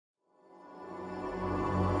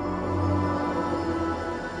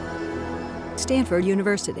Stanford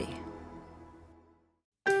University.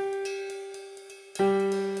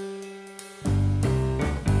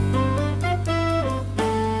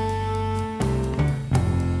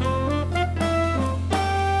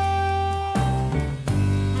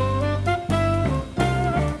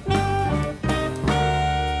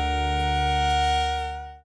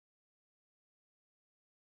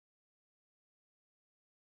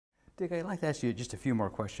 Dick, I'd like to ask you just a few more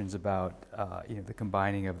questions about the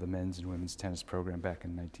combining of the men's and women's tennis program back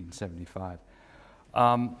in 1975.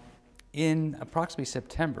 In approximately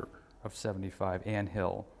September of '75, Ann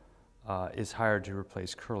Hill is hired to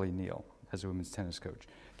replace Curly Neal as a women's tennis coach.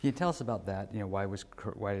 Can you tell us about that? Why was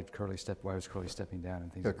Curly stepping down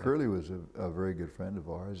and things like that? Curly was a very good friend of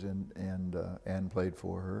ours, and Ann played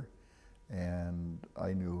for her, and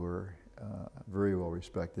I knew her, very well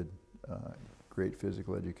respected. Great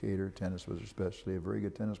physical educator. Tennis was especially a very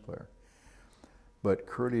good tennis player. But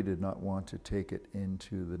Curly did not want to take it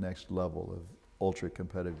into the next level of ultra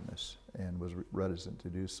competitiveness and was reticent to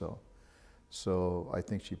do so. So I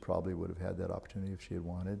think she probably would have had that opportunity if she had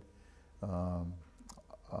wanted.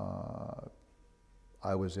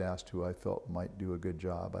 I was asked who I felt might do a good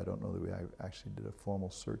job. I don't know that I actually did a formal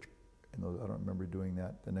search. I don't remember doing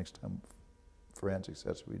that the next time forensic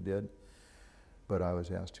success we did. But I was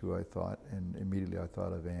asked who I thought, and immediately I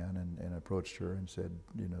thought of Ann and approached her and said,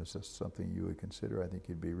 is this something you would consider? I think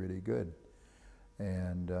you'd be really good.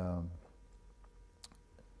 And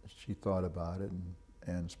she thought about it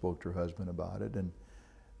and spoke to her husband about it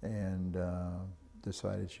and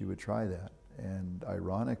decided she would try that. And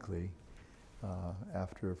ironically,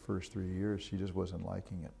 after her first 3 years, she just wasn't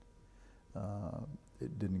liking it.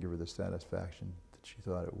 It didn't give her the satisfaction that she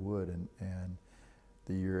thought it would. And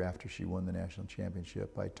the year after she won the national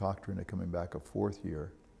championship, I talked her into coming back a fourth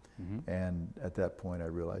year. Mm-hmm. And at that point, I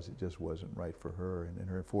realized it just wasn't right for her. And in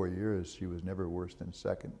her 4 years, she was never worse than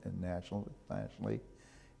second in nationally,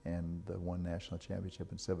 and won national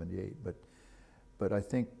championship in '78. But I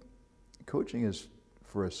think coaching is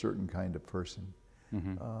for a certain kind of person.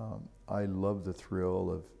 Mm-hmm. I love the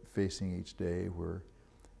thrill of facing each day where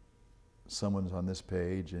someone's on this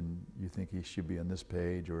page and you think he should be on this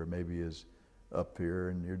page, or maybe is up here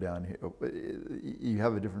and you're down here.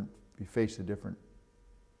 You face a different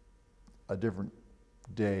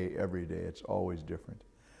day every day. It's always different.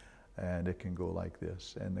 And it can go like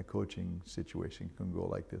this. And the coaching situation can go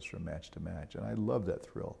like this from match to match. And I love that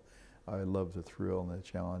thrill. I love the thrill and the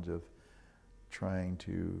challenge of trying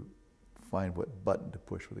to find what button to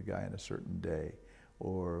push with a guy on a certain day,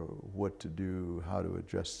 or what to do, how to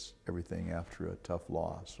address everything after a tough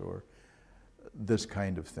loss, or this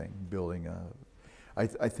kind of thing, building I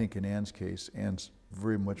think in Ann's case, Ann's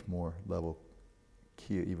very much more level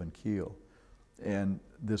keel, even keel. And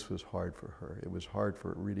this was hard for her. It was hard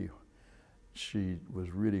for she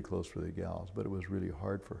was really close with the gals, but it was really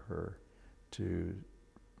hard for her to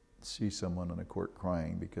see someone on a court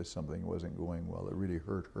crying because something wasn't going well. It really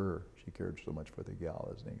hurt her. She cared so much for the gal,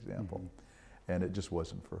 as an example. Mm-hmm. And it just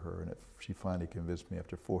wasn't for her. And she finally convinced me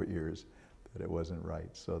after 4 years that it wasn't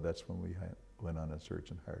right. So that's when we went on a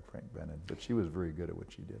search and hired Frank Bennon. But she was very good at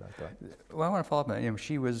what she did, I thought. Well, I want to follow up on that.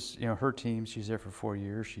 She was, her team, she's there for 4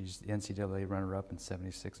 years. She's the NCAA runner-up in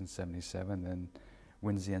 '76 and '77, then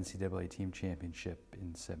wins the NCAA team championship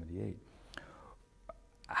in '78.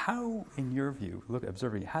 How, in your view,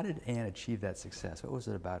 observing, how did Ann achieve that success? What was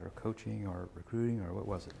it about her coaching or recruiting, or what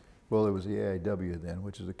was it? Well, it was the AIW then,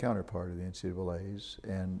 which is a counterpart of the NCAA's,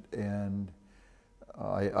 and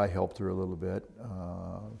I helped her a little bit,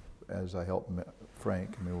 as I helped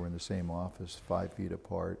Frank. I mean, we were in the same office, 5 feet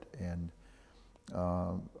apart, and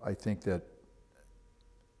I think that,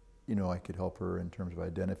 I could help her in terms of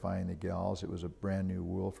identifying the gals. It was a brand new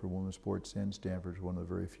world for women's sports then. Stanford was one of the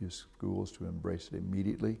very few schools to embrace it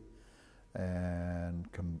immediately and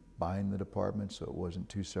combine the departments, so it wasn't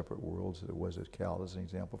two separate worlds. It was at Cal, as an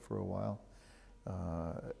example, for a while.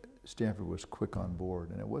 Stanford was quick on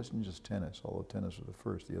board, and it wasn't just tennis, although tennis was the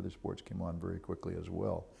first. The other sports came on very quickly as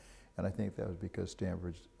well. And I think that was because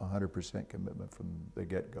Stanford's 100% commitment from the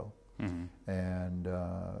get-go. Mm-hmm. And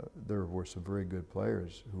there were some very good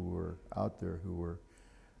players who were out there who were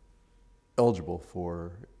eligible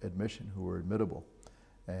for admission, who were admittable.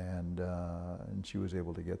 And she was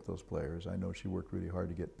able to get those players. I know she worked really hard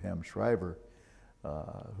to get Pam Shriver,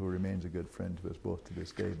 who remains a good friend to us both to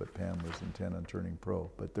this day, but Pam was intent on turning pro.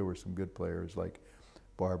 But there were some good players like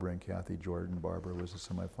Barbara and Kathy Jordan. Barbara was a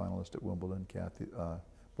semifinalist at Wimbledon.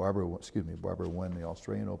 Barbara won the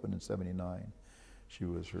Australian Open in '79. She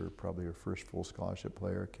was probably her first full scholarship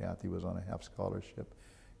player. Kathy was on a half scholarship.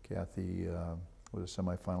 Kathy was a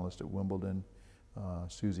semifinalist at Wimbledon.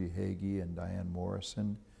 Susie Hagee and Diane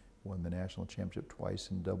Morrison won the national championship twice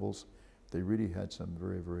in doubles. They really had some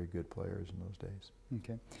very, very good players in those days.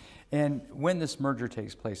 Okay. And when this merger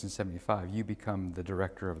takes place in '75, you become the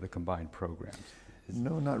director of the combined programs.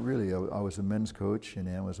 No, not really. I was a men's coach and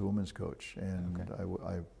Ann was a women's coach. And okay.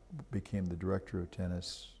 I became the director of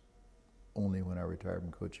tennis only when I retired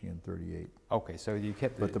from coaching in '38. Okay, so you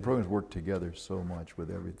kept But the programs worked together so much with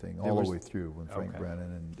everything, all the way through when Frank okay.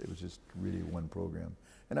 Brennan, and it was just really one program.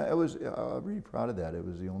 And I was really proud of that. It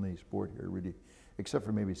was the only sport here really, except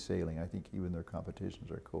for maybe sailing. I think even their competitions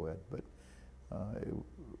are co-ed, but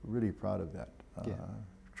really proud of that. Yeah.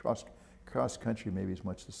 Cross country maybe is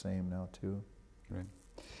much the same now too. Right.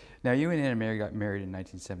 Now you and Anna Mary got married in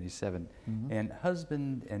 1977, Mm-hmm. and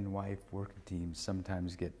husband and wife working teams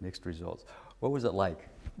sometimes get mixed results. What was it like,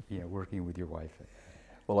 working with your wife?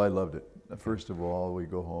 Well, I loved it. First of all, we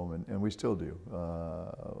go home, and we still do.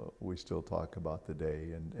 We still talk about the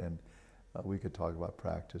day, and we could talk about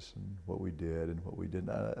practice and what we did and what we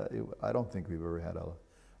didn't. I don't think we've ever had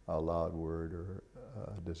a loud word or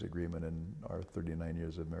disagreement in our 39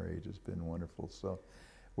 years of marriage. It's been wonderful. So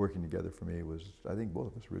working together for me was, I think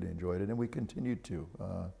both of us really enjoyed it, and we continued to.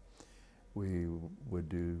 We would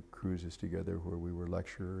do cruises together where we were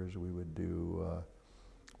lecturers. We would do,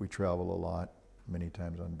 we travel a lot, many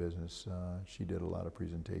times on business. She did a lot of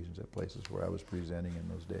presentations at places where I was presenting in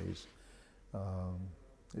those days.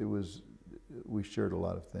 We shared a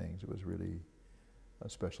lot of things. It was really a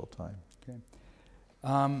special time. Okay.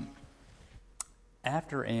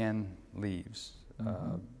 After Ann leaves,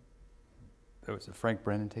 Frank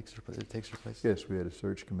Brennan takes her place? Yes, we had a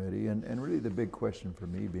search committee, and really the big question for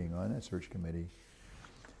me being on that search committee,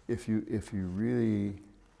 if you really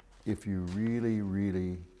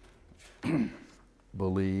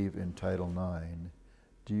believe in Title IX,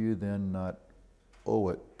 do you then not owe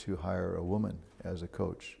it to hire a woman as a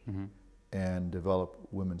coach and develop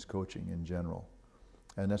women's coaching in general?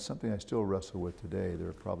 And that's something I still wrestle with today. There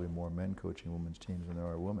are probably more men coaching women's teams than there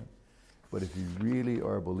are women. But if you really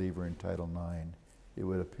are a believer in Title IX, it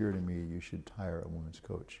would appear to me you should hire a women's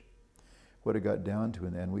coach. What it got down to,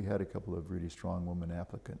 and we had a couple of really strong women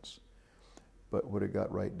applicants, but what it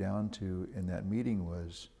got right down to in that meeting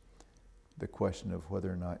was the question of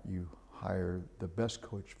whether or not you hire the best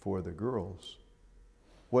coach for the girls,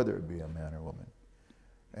 whether it be a man or woman.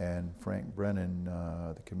 And Frank Brennan,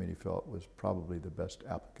 the committee felt, was probably the best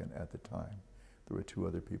applicant at the time. There were two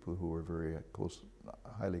other people who were very close,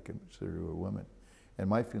 highly considered were women. And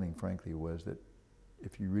my feeling, frankly, was that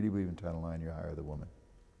if you really believe in Title IX, you hire the woman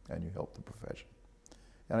and you help the profession.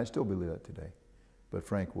 And I still believe that today. But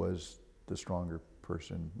Frank was the stronger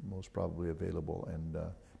person, most probably available, and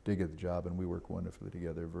did get the job, and we worked wonderfully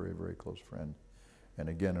together, very, very close friend. And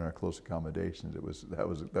again, in our close accommodations,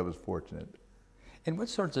 that was fortunate. And what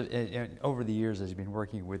sorts of, over the years as you've been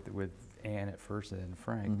working with Ann at first and then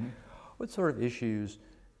Frank, what sort of issues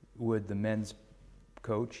would the men's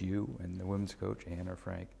coach, you, and the women's coach, Ann or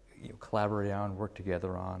Frank, collaborate on, work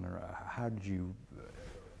together on, or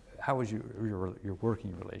how was your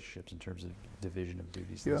working relationships in terms of division of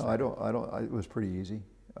duties? Yeah, it was pretty easy.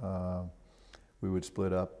 We would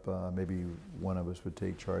split up. Maybe one of us would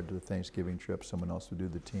take charge of the Thanksgiving trip. Someone else would do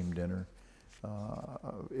the team dinner.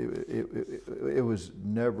 It was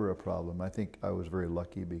never a problem. I think I was very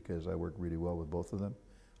lucky because I worked really well with both of them.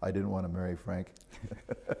 I didn't want to marry Frank.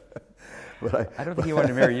 I don't think he wanted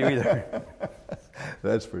to marry you either.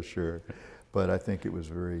 That's for sure. But I think it was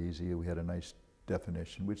very easy. We had a nice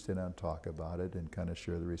definition. We'd sit down and talk about it and kind of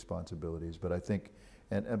share the responsibilities. But I think,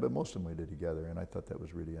 but most of them we did together, and I thought that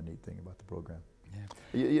was really a neat thing about the program.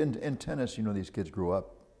 Yeah. In tennis, these kids grow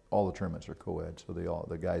up. All the tournaments are co-ed, so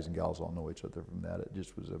the guys and gals all know each other from that. It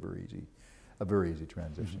just was a very easy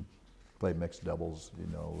transition. Played mixed doubles.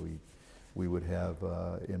 We would have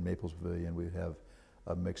in Maples Pavilion, we'd have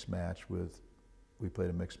a mixed match we played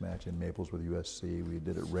a mixed match in Maples with USC. We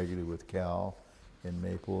did it regularly with Cal in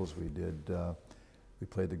Maples. We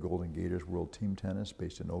played the Golden Gators World Team Tennis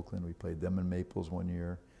based in Oakland. We played them in Maples one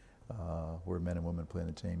year, where men and women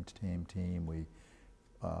playing the same team. We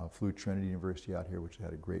flew Trinity University out here, which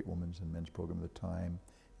had a great women's and men's program at the time.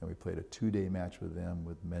 And we played a 2-day match with them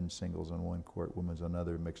with men's singles on one court, women's on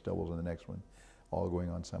another, mixed doubles on the next one, all going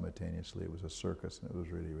on simultaneously. It was a circus, and it was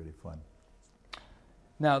really, really fun.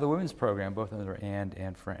 Now, the women's program, both under Ann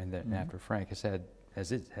and then after Frank,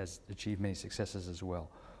 has achieved many successes as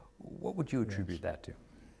well. What would you attribute that to?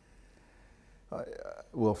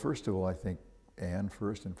 Well, first of all, I think Ann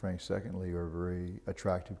first and Frank secondly are very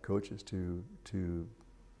attractive coaches to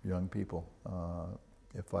young people.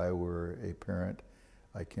 If I were a parent,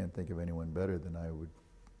 I can't think of anyone better than I would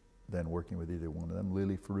than working with either one of them.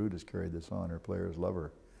 Lily Farud has carried this on. Her players love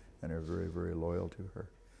her and are very, very loyal to her.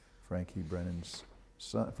 Frank Brennan's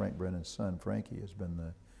son, Frankie, has been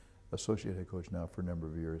the associate head coach now for a number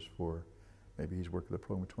of years. Maybe he's worked with the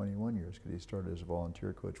program for 21 years because he started as a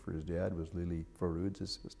volunteer coach for his dad, was Lily Farud's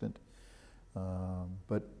assistant.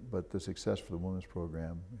 But the success for the women's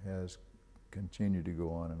program has continued to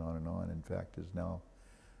go on and on and on. In fact, is now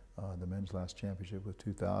the men's last championship with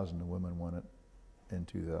 2000. The women won it in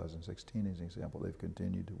 2016 as an example. They've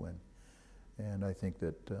continued to win. And I think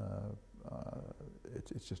that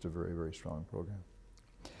it's just a very, very strong program.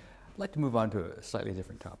 I'd like to move on to a slightly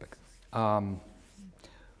different topic.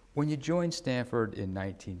 When you joined Stanford in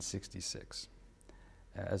 1966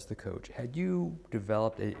 as the coach, had you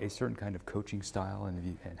developed a certain kind of coaching style,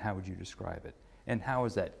 and how would you describe it? And how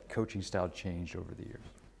has that coaching style changed over the years?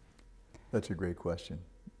 That's a great question.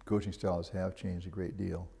 Coaching styles have changed a great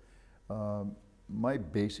deal. My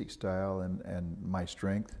basic style and my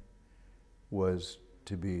strength was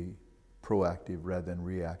to be proactive rather than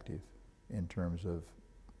reactive in terms of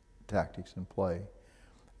tactics and play.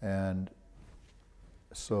 And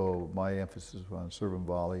so my emphasis was on serve and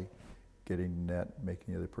volley, getting net,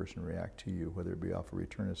 making the other person react to you, whether it be off a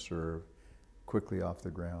return of serve, quickly off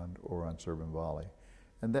the ground, or on serve and volley.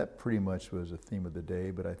 And that pretty much was a theme of the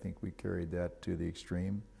day, but I think we carried that to the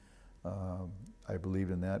extreme. I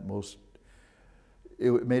believed in that.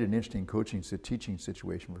 It made an interesting teaching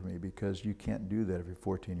situation for me, because you can't do that if you're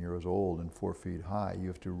 14 years old and 4 feet high. You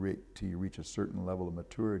have to reach a certain level of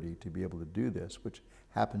maturity to be able to do this, which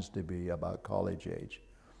happens to be about college age.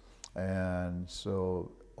 And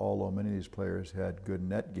so, although many of these players had good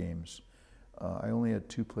net games, I only had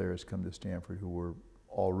 2 players come to Stanford who were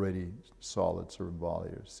already solid serve and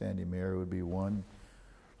volleyers. Sandy Mayer would be one,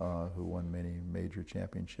 who won many major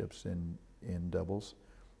championships in doubles.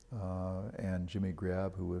 And Jimmy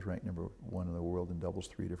Grab, who was ranked number 1 in the world in doubles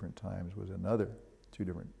 3 different times, was another. 3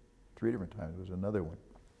 different times was another one.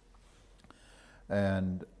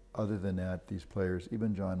 And other than that, these players,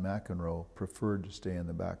 even John McEnroe, preferred to stay in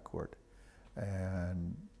the backcourt.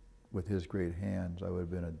 And with his great hands, I would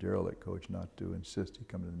have been a derelict coach not to insist he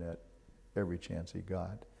come to the net every chance he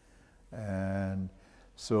got. And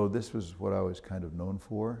so this was what I was kind of known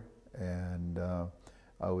for. And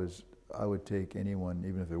I would take anyone,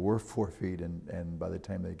 even if they were 4 feet, and by the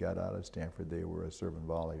time they got out of Stanford, they were a serve and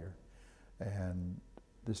volleyer. And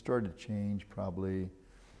this started to change probably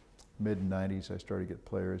mid-90s. I started to get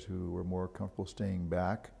players who were more comfortable staying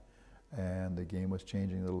back, and the game was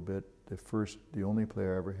changing a little bit. The only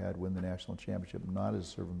player I ever had win the national championship, not as a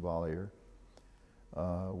serve and volleyer,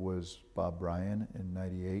 was Bob Bryan in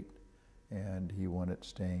 '98, and he won it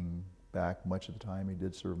staying back much of the time. He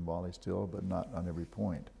did serve and volley still, but not on every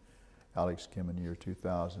point. Alex Kim in the year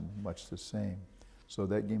 2000, much the same. So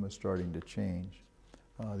that game was starting to change.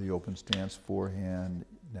 The open stance forehand,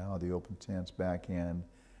 now the open stance backhand,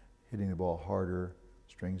 hitting the ball harder,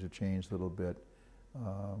 strings have changed a little bit.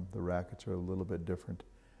 The rackets are a little bit different,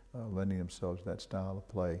 lending themselves to that style of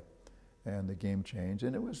play. And the game changed,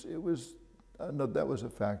 and that was a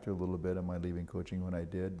factor a little bit in my leaving coaching when I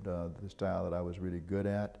did. The style that I was really good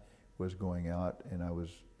at was going out, and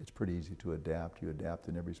it's pretty easy to adapt. You adapt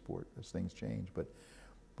in every sport as things change, but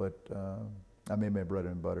I made my bread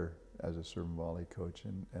and butter as a serve and volley coach,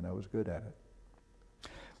 and I was good at it.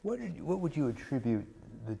 What would you attribute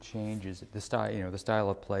the changes? The style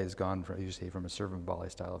of play has gone from, you say, from a serve and volley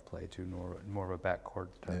style of play to more of a backcourt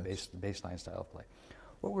baseline style of play.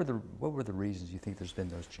 What were the reasons you think there's been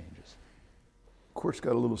those changes? Courts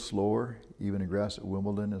got a little slower. Even the grass at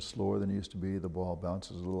Wimbledon is slower than it used to be. The ball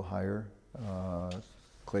bounces a little higher.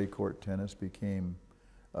 Clay court tennis became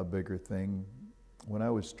a bigger thing. When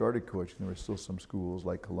I started coaching, there were still some schools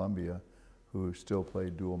like Columbia who still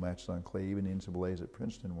played dual matches on clay. Even the NCAAs at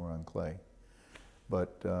Princeton were on clay.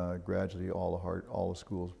 But gradually, all the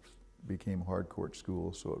schools became hard court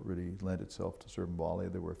schools, so it really lent itself to serve and volley.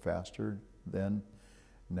 They were faster then.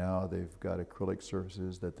 Now they've got acrylic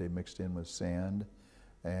surfaces that they mixed in with sand,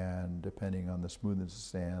 and depending on the smoothness of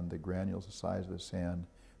the sand, the granules, the size of the sand,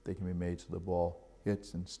 they can be made so the ball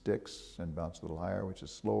hits and sticks and bounces a little higher, which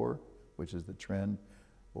is slower, which is the trend,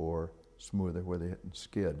 or smoother, where they hit and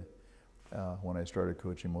skid. When I started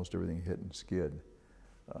coaching, most everything hit and skid.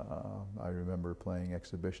 I remember playing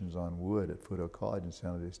exhibitions on wood at Foothill College in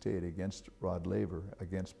San Jose State against Rod Laver,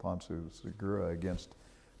 against Ponce Segura, against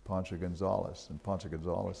Pancho Gonzalez, and Pancho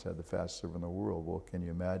Gonzalez had the fastest serve in the world. Well, can you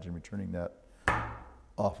imagine returning that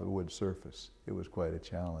off a wood surface? It was quite a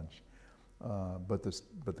challenge. But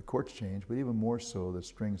the courts changed, but even more so, the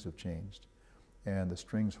strings have changed. And the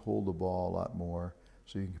strings hold the ball a lot more,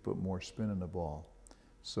 so you can put more spin in the ball.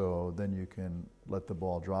 So then you can let the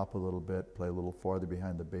ball drop a little bit, play a little farther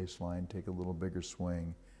behind the baseline, take a little bigger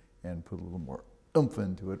swing, and put a little more oomph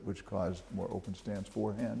into it, which caused more open stance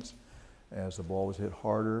forehands. As the ball was hit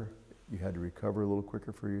harder, you had to recover a little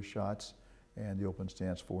quicker for your shots, and the open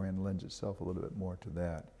stance forehand lends itself a little bit more to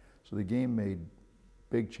that. So the game made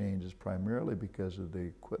big changes primarily because of the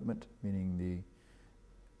equipment, meaning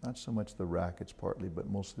not so much the rackets partly, but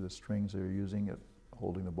mostly the strings they're using,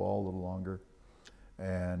 holding the ball a little longer,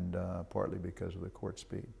 and partly because of the court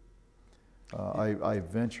speed. I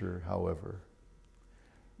venture, however,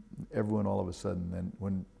 everyone all of a sudden, then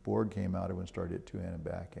when Borg came out, everyone started at two-handed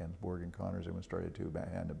backhands. Borg and Connors, everyone started at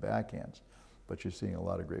two-handed backhands. But you're seeing a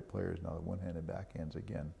lot of great players now with one-handed backhands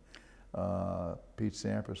again. Pete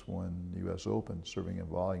Sampras won the U.S. Open serving and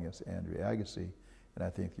volleying against Andrew Agassi, and I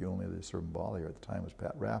think the only other serving volleyer at the time was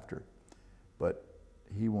Pat Rafter. But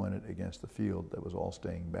he won it against the field that was all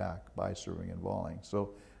staying back by serving and volleying.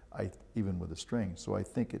 So even with the string. So I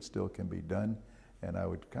think it still can be done, and I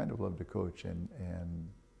would kind of love to coach and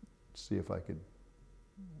see if I could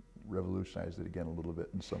revolutionize it again a little bit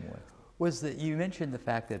in some way. You mentioned the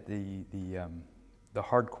fact that the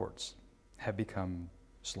hard courts have become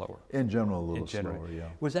slower. In general, a little slower, yeah.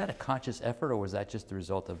 Was that a conscious effort, or was that just the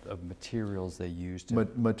result of materials they used?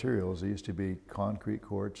 Materials. They used to be concrete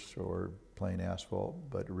courts or plain asphalt,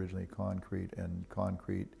 but originally concrete. And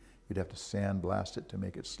concrete, you'd have to sandblast it to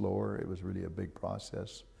make it slower. It was really a big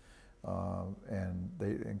process.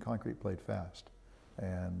 And concrete played fast.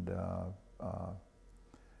 And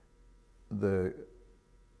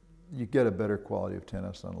you get a better quality of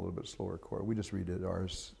tennis on a little bit slower court. We just redid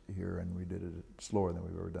ours here, and we did it slower than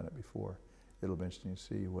we've ever done it before. It'll be interesting to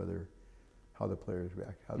see how the players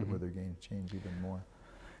react, whether their games change even more.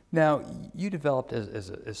 Now, you developed as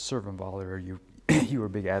a serve and volleyer. You were a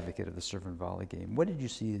big advocate of the serve and volley game. What did you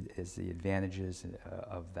see as the advantages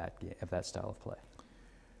of that game, of that style of play?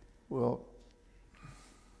 Well,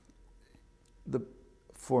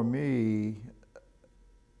 for me,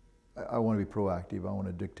 I want to be proactive. I want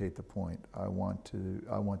to dictate the point. I want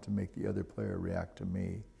to make the other player react to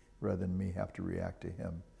me rather than me have to react to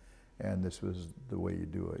him. And this was the way you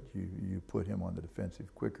do it. You put him on the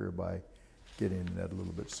defensive quicker by getting in the net a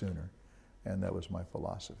little bit sooner. And that was my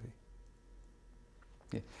philosophy.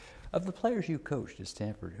 Yeah. Of the players you coached at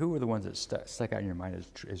Stanford, who were the ones that stuck out in your mind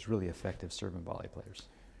as really effective serve and volley players?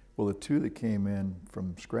 Well, the two that came in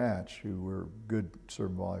from scratch who were good serve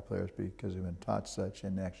and volley players because they've been taught such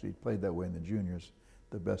and actually played that way in the juniors,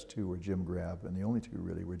 the best two were Jim Grab, and the only two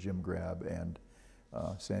really were Jim Grab and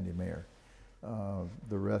Sandy Mayer.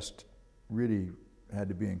 The rest really had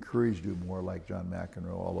to be encouraged to do more like John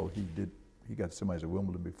McEnroe, although he got semis at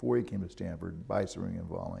Wimbledon before he came to Stanford by serving and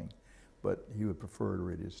volleying, but he would prefer to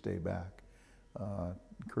really stay back,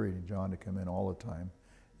 encouraging John to come in all the time,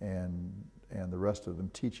 and the rest of them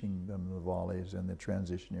teaching them the volleys and the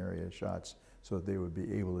transition area shots so that they would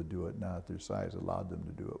be able to do it now that their size allowed them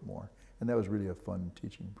to do it more. And that was really a fun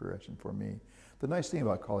teaching progression for me. The nice thing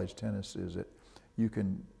about college tennis is that you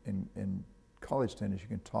can, in college tennis, you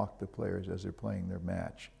can talk to players as they're playing their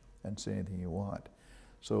match and say anything you want.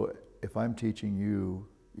 So if I'm teaching you,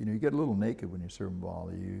 you get a little naked when you serve and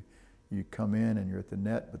volley. You come in and you're at the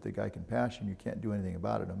net, but the guy can pass you and you can't do anything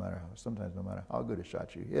about it sometimes no matter how good a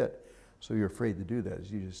shot you hit. So you're afraid to do that.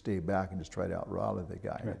 Is you just stay back and just try to out-rally the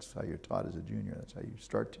guy. Right. That's how you're taught as a junior. That's how you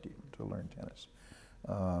start to learn tennis.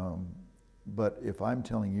 But if I'm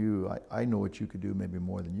telling you, I know what you could do maybe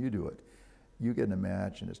more than you do it. You get in a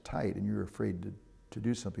match and it's tight and you're afraid to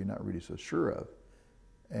do something you're not really so sure of.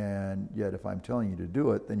 And yet if I'm telling you to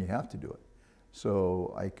do it, then you have to do it.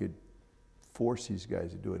 So I could force these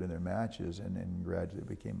guys to do it in their matches, and then gradually it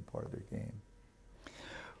became part of their game.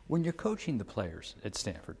 When you're coaching the players at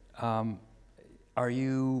Stanford, are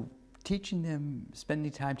you teaching them,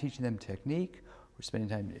 spending time teaching them technique, or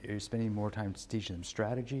are you spending more time teaching them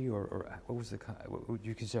strategy, or what was would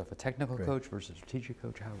you consider yourself a technical coach versus a teacher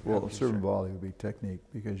coach? Well, serve and volley would be technique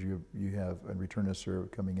because you have a return to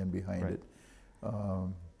serve coming in behind it.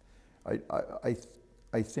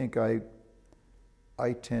 I think I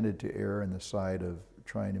tended to err on the side of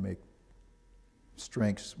trying to make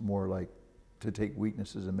strengths more like to take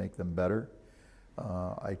weaknesses and make them better.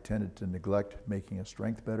 I tended to neglect making a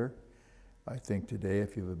strength better. I think today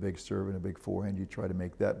if you have a big serve and a big forehand, you try to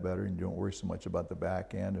make that better and you don't worry so much about the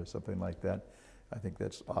backhand or something like that. I think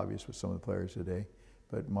that's obvious with some of the players today.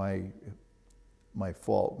 But my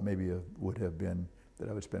fault maybe would have been that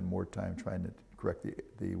I would spend more time trying to correct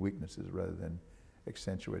the weaknesses rather than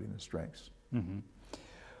accentuating the strengths. Mm-hmm.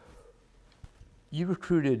 You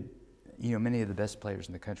recruited, many of the best players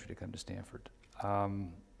in the country to come to Stanford.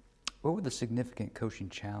 What were the significant coaching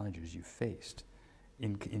challenges you faced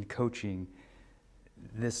in coaching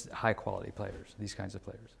this high-quality players, these kinds of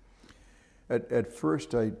players? At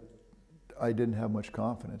first, I didn't have much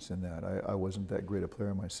confidence in that. I wasn't that great a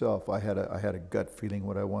player myself. I had a gut feeling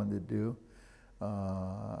what I wanted to do,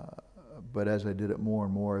 but as I did it more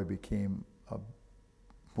and more, I became a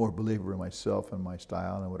more believer in myself and my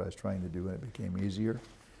style and what I was trying to do, and it became easier.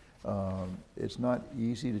 It's not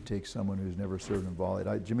easy to take someone who's never served in volley.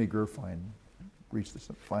 Jimmy Gerfine reached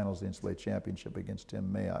the finals of the NCAA championship against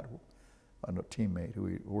Tim Mayotte, a teammate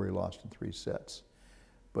where he lost in 3 sets.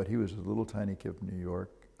 But he was a little tiny kid from New York,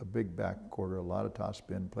 a big back quarter, a lot of top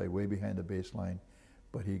spin, played way behind the baseline.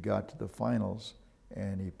 But he got to the finals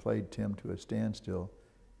and he played Tim to a standstill,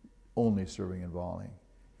 only serving and volleying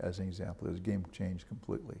as an example. His game changed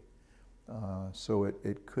completely. So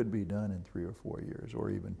it could be done in 3 or 4 years, or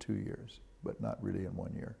even 2 years, but not really in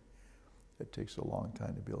 1 year. It takes a long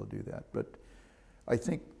time to be able to do that. But I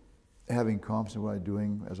think having confidence in what I'm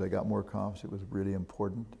doing, as I got more confidence, it was really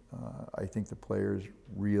important. I think the players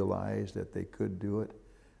realized that they could do it.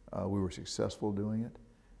 We were successful doing it.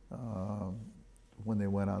 When they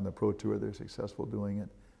went on the pro tour, they were successful doing it.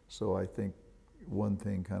 So I think one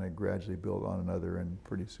thing kind of gradually built on another, and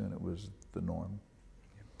pretty soon it was the norm.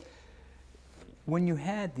 When you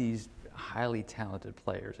had these highly talented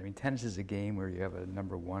players, I mean, tennis is a game where you have a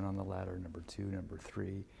number 1 on the ladder, number 2, number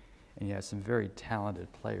 3, and you have some very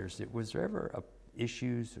talented players. Was there ever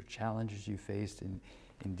issues or challenges you faced in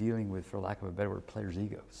dealing with, for lack of a better word, players'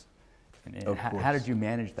 egos? And how did you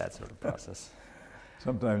manage that sort of process?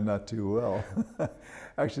 Sometimes not too well.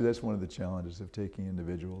 Actually, that's one of the challenges of taking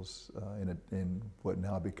individuals in what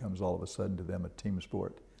now becomes all of a sudden to them a team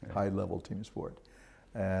sport, yeah. High-level team sport.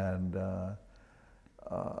 And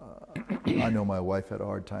I know my wife had a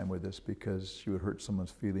hard time with this because she would hurt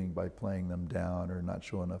someone's feeling by playing them down or not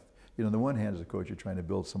showing enough. You know, on the one hand, as a coach, you're trying to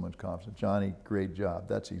build someone's confidence. Johnny, great job.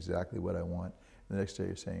 That's exactly what I want. The next day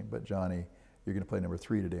you're saying, but Johnny, you're going to play number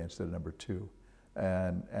 3 today instead of number 2.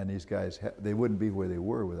 And these guys, they wouldn't be where they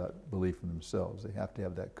were without belief in themselves. They have to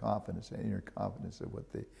have that confidence, inner confidence of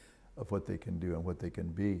what they can do and what they can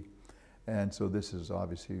be. And so this is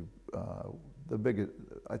obviously the biggest,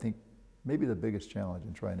 I think, maybe the biggest challenge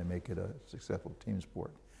in trying to make it a successful team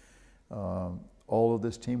sport. All of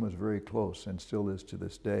this team was very close and still is to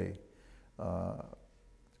this day.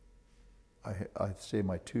 I'd say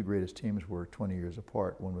my 2 greatest teams were 20 years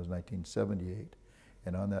apart. One was 1978,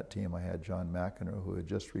 and on that team I had John McEnroe, who had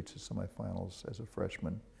just reached the semifinals as a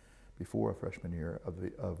freshman, before a freshman year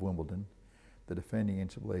of Wimbledon, the defending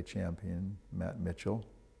NCAA champion, Matt Mitchell,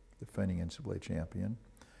 defending NCAA champion,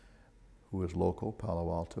 who was local,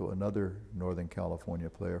 Palo Alto, another Northern California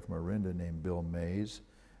player from Orinda named Bill Mays.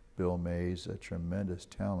 Bill Mays, a tremendous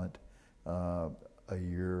talent, a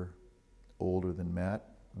year older than Matt,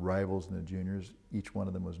 rivals in the juniors. Each one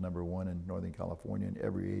of them was number 1 in Northern California in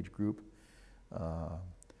every age group,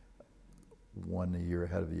 one a year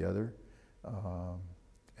ahead of the other,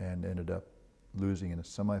 and ended up losing in the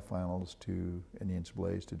semifinals in the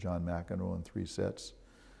NCAAs to John McEnroe in 3 sets.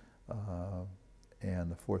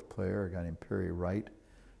 And the 4th player, a guy named Perry Wright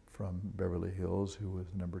from Beverly Hills, who was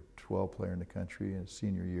the number 12 player in the country in his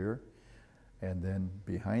senior year. And then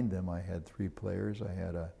behind them, I had 3 players. I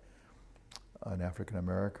had an African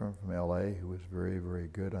American from LA who was very, very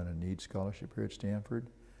good on a need scholarship here at Stanford.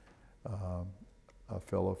 A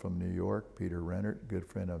fellow from New York, Peter Rennert, good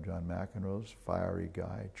friend of John McEnroe's, fiery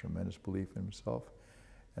guy, tremendous belief in himself.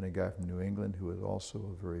 And a guy from New England who was also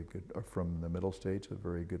a very good, or from the Middle States, a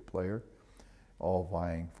very good player, all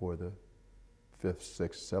vying for the 5th,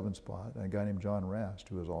 6th, 7th spot. And a guy named John Rast,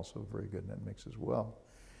 who was also very good in that mix as well.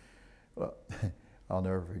 Well, I'll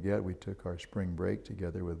never forget, we took our spring break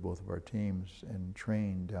together with both of our teams and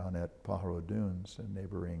trained down at Pajaro Dunes, a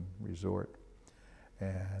neighboring resort.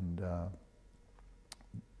 And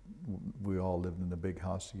we all lived in the big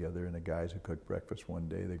house together, and the guys who cooked breakfast one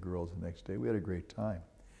day, the girls the next day. We had a great time.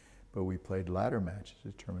 But we played ladder matches to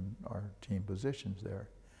determine our team positions there.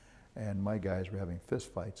 And my guys were having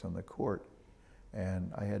fist fights on the court.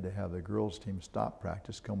 And I had to have the girls' team stop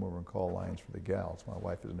practice, come over and call lines for the gals. My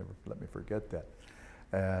wife has never let me forget that.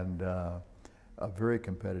 And a very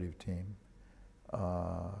competitive team.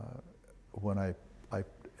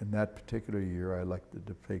 In that particular year, I elected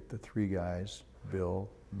to pick the 3 guys, Bill,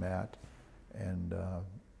 Matt, and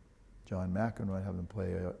John McEnroe, and have them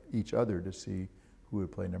play each other to see who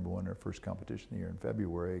would play number 1 in our first competition of the year in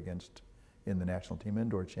February in the National Team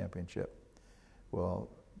Indoor Championship. Well,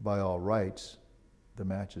 by all rights, the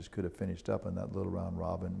matches could have finished up in that little round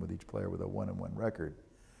robin with each player with a 1-1 record.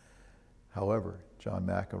 However, John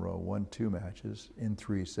McEnroe won 2 matches in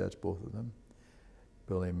 3 sets, both of them.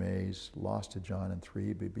 Billy Mays lost to John in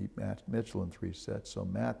 3, but beat Matt Mitchell in 3 sets. So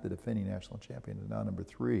Matt, the defending national champion, is now number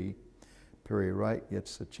 3. Perry Wright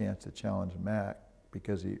gets a chance to challenge Matt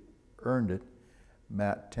because he earned it.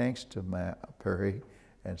 Matt tanks to Perry,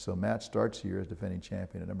 and so Matt starts the year as defending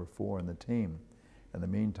champion at number 4 in the team. In the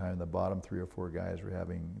meantime, the bottom 3 or 4 guys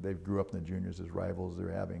they grew up in the juniors as rivals.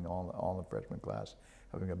 They're having all the freshman class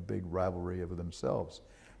having a big rivalry of themselves.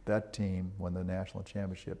 That team, when the national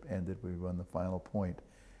championship ended, we won the final point.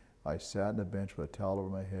 I sat on the bench with a towel over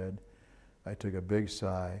my head. I took a big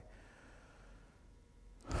sigh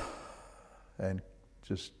and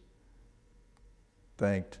just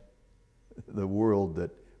thanked the world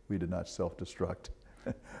that we did not self-destruct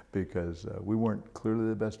because we weren't clearly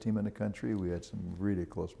the best team in the country. We had some really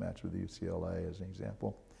close matches with UCLA as an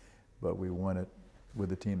example, but we won it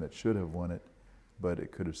with a team that should have won it, but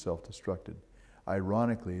it could have self-destructed.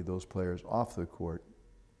 Ironically, those players off the court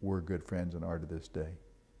were good friends and are to this day.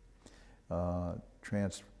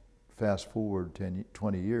 Fast forward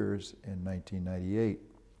 20 years, in 1998,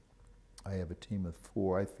 I have a team of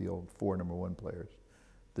 4, I feel 4 number 1 players.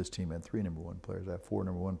 This team had 3 number 1 players. I have 4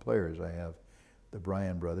 number 1 players. I have the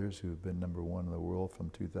Bryan brothers, who've been number 1 in the world from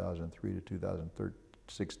 2003 to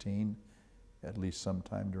 2016, at least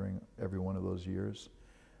sometime during every one of those years.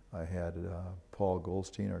 I had Paul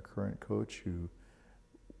Goldstein, our current coach, who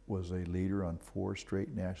was a leader on 4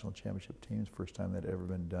 straight national championship teams, first time that had ever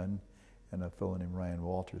been done, and a fellow named Ryan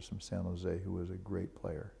Walters from San Jose, who was a great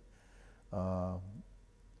player.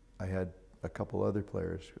 I had a couple other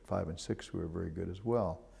players, 5 and 6, who were very good as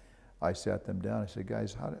well. I sat them down. I said,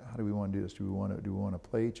 guys, how do we want to do this? Do we want to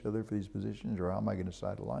play each other for these positions, or how am I going to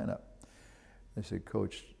decide a lineup? They said,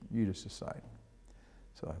 Coach, you just decide.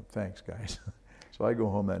 So thanks, guys. So I go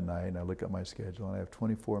home that night and I look at my schedule, and I have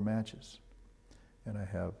 24 matches, and I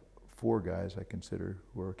have 4 guys I consider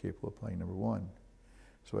who are capable of playing number 1.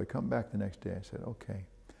 So I come back the next day. I said, okay,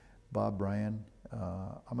 Bob Bryan,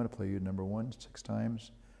 I'm going to play you number 1 6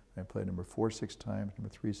 times. I play number 4 6 times, number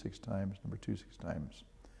 3 6 times, number 2 6 times.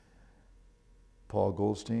 Paul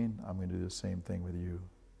Goldstein, I'm going to do the same thing with you.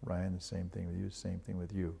 Ryan, the same thing with you, same thing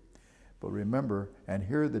with you. But remember, and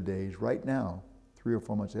here are the days right now, 3 or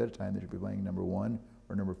 4 months ahead of time, that you'll be playing number 1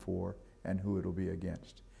 or number 4, and who it'll be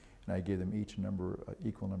against. And I gave them each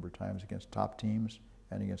equal number of times against top teams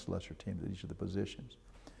and against lesser teams at each of the positions.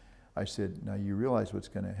 I said, now you realize what's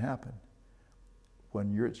going to happen.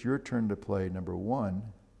 When it's your turn to play number 1,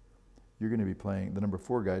 you're going to be playing, the number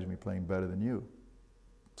 4 guys are going to be playing better than you.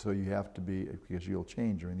 So you have to be, because you'll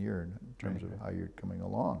change during the year in terms of how you're coming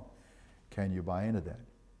along. Can you buy into that?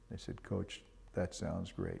 They said, Coach, that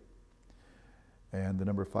sounds great. And the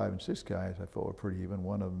number 5 and 6 guys I felt were pretty even.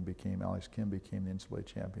 One of them Alex Kim became the NCAA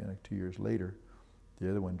champion like 2 years later. The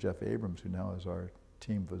other one, Jeff Abrams, who now is our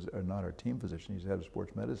team, not our team physician, he's head of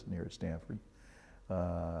sports medicine here at Stanford,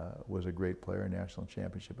 was a great player, national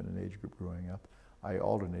championship in an age group growing up. I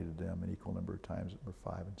alternated them an equal number of times at number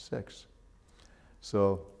 5 and 6.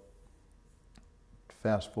 So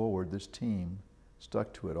fast forward, this team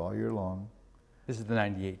stuck to it all year long. This is the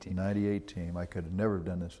 98 team. 98 team. I could have never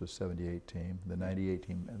done this with 78 team. The 98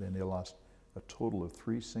 team, and then they lost a total of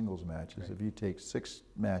 3 singles matches. Right. If you take 6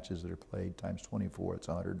 matches that are played times 24, it's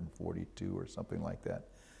 142 or something like that.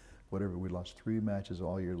 Whatever, we lost 3 matches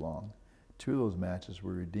all year long. 2 of those matches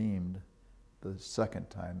were redeemed the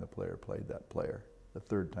second time the player played that player. The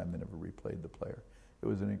third time they never replayed the player. It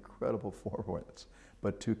was an incredible 4 points,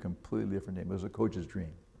 but 2 completely different teams. It was a coach's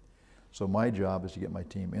dream. So my job is to get my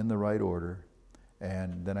team in the right order,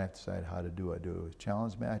 and then I have to decide how to do it. Do it with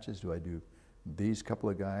challenge matches? Do I do these couple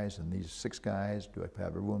of guys and these 6 guys? Do I have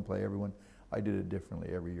everyone play everyone? I did it differently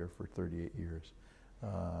every year for 38 years.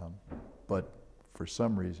 But for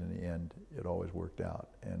some reason, in the end, it always worked out.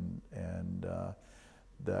 And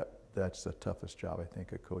that's the toughest job I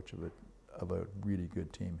think a coach of a really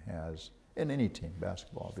good team has. In any team,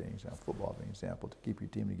 basketball being an example, football being an example, to keep your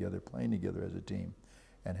team together, playing together as a team,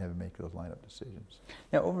 and have to make those lineup decisions.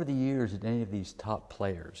 Now, over the years, did any of these top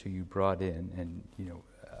players who you brought in and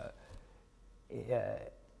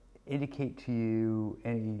indicate to you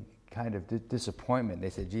any kind of disappointment? They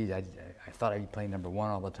said, geez, I thought I'd be playing number 1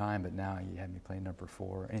 all the time, but now you had me playing number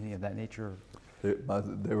 4. Anything of that nature?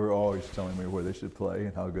 They were always telling me where they should play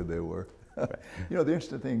and how good they were. Right. You know, the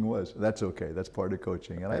interesting thing was, that's okay, that's part of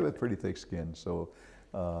coaching. And I have a pretty thick skin, so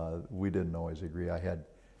we didn't always agree. I had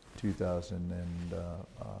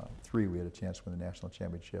 2003, we had a chance to win the national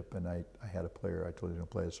championship, and I had a player, I told him to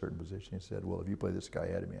play a certain position. He said, well, if you play this guy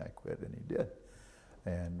ahead of me, I quit, and he did.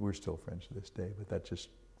 And we're still friends to this day, but that's just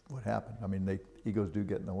what happened. I mean, egos do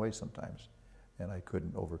get in the way sometimes, and I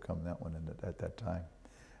couldn't overcome that one at that time.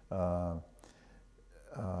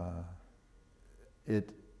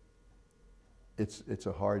 It's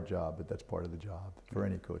a hard job, but that's part of the job. For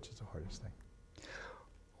any coach, it's the hardest thing.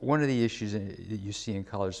 One of the issues that you see in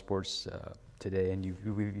college sports today, and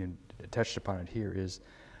we've even touched upon it here, is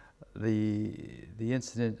the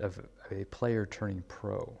incident of a player turning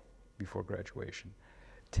pro before graduation.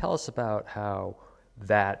 Tell us about how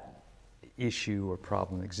that issue or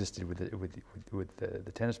problem existed with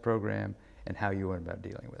the tennis program and how you went about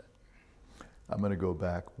dealing with it. I'm going to go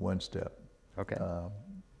back one step. Okay.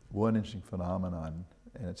 One interesting phenomenon,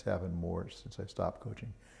 and it's happened more since I stopped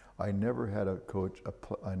coaching. I never had a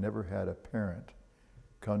I never had a parent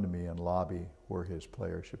come to me and lobby where his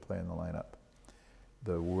player should play in the lineup.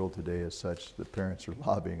 The world today is such that parents are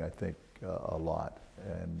lobbying, I think, a lot.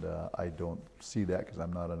 And I don't see that because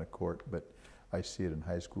I'm not on a court, but I see it in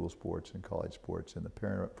high school sports and college sports, and the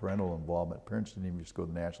parental involvement. Parents didn't even just go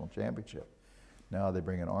to the national championship. Now they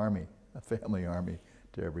bring an army, a family army,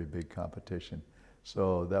 to every big competition.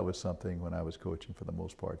 So that was something when I was coaching, for the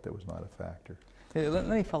most part, that was not a factor. Hey, let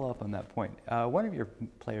me follow up on that point. One of your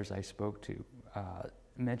players I spoke to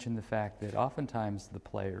mentioned the fact that oftentimes the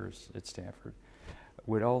players at Stanford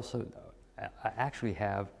would also actually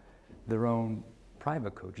have their own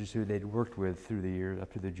private coaches who they'd worked with through the years,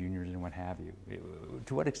 up to the juniors and what have you.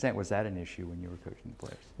 To what extent was that an issue when you were coaching the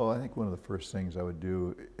players? Well, I think one of the first things I would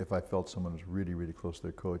do if I felt someone was really, really close to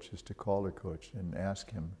their coach is to call their coach and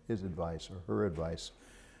ask him his advice or her advice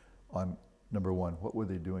on, number one, what were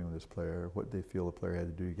they doing with this player, what they feel the player had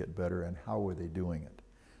to do to get better, and how were they doing it.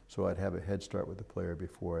 So I'd have a head start with the player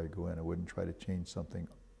before I go in. I wouldn't try to change something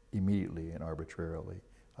immediately and arbitrarily.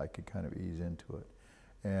 I could kind of ease into it.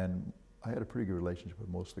 And I had a pretty good relationship with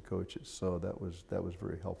most of the coaches, so that was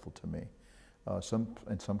very helpful to me.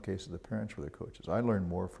 In some cases, the parents were the coaches. I learned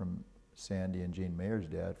more from Sandy and Gene Mayer's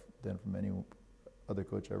dad than from any other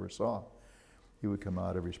coach I ever saw. He would come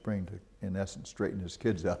out every spring to, in essence, straighten his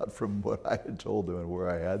kids out from what I had told them and where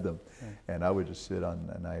I had them. Right. And I would just sit on,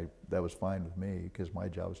 and that was fine with me, because my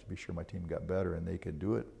job was to be sure my team got better, and they could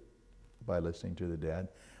do it by listening to the dad.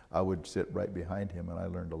 I would sit right behind him, and I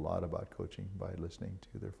learned a lot about coaching by listening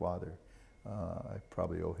to their father. I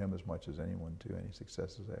probably owe him as much as anyone to any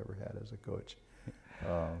successes I ever had as a coach.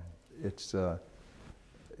 It's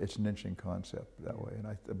an interesting concept that way,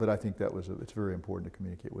 but I think it's very important to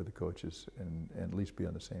communicate with the coaches and at least be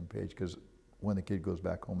on the same page, because when the kid goes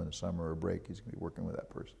back home in the summer or break, he's going to be working with that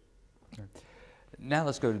person. Sure. Now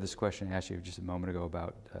let's go to this question I asked you just a moment ago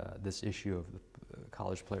about this issue of the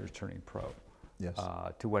college players turning pro. Yes.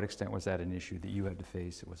 To what extent was that an issue that you had to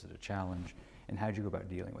face? Was it a challenge? And how did you go about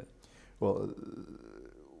dealing with it? Well,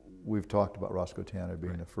 we've talked about Roscoe Tanner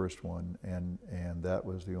being the first one, and that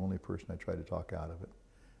was the only person I tried to talk out of it,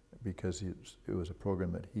 because it was a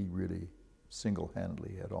program that he really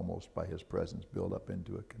single-handedly had, almost by his presence, built up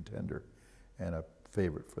into a contender and a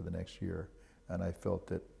favorite for the next year. And I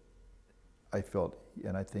felt, and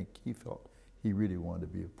I think he felt, he really wanted to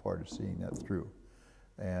be a part of seeing that through.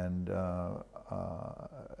 And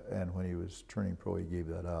when he was turning pro, he gave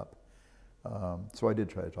that up. So I did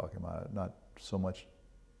try to talk him out of it, not so much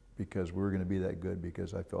because we were going to be that good,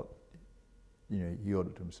 because I felt, he owed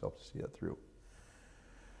it to himself to see that through.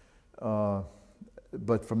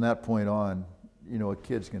 But from that point on, a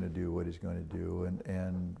kid's going to do what he's going to do,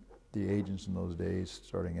 and the agents in those days,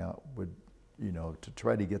 starting out, would, to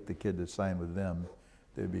try to get the kid to sign with them,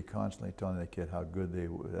 they'd be constantly telling the kid how good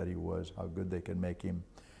that he was, how good they could make him.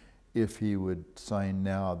 If he would sign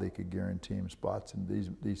now, they could guarantee him spots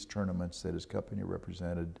in these tournaments that his company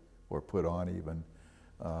represented or put on even,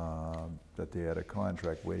 that they had a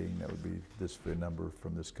contract waiting that would be this number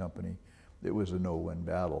from this company. It was a no-win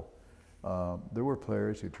battle. There were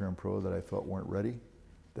players who turned pro that I felt weren't ready,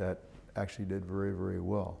 that actually did very, very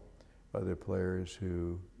well. Other players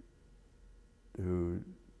who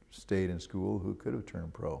stayed in school who could have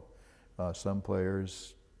turned pro. Some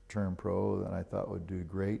players turned pro and I thought would do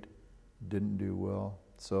great, didn't do well.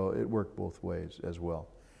 So it worked both ways as well.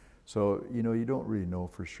 So, you don't really know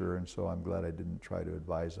for sure, and so I'm glad I didn't try to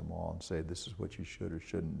advise them all and say this is what you should or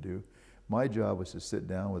shouldn't do. My job was to sit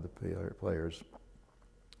down with the players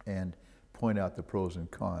and point out the pros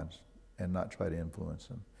and cons and not try to influence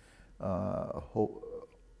them.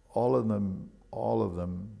 All of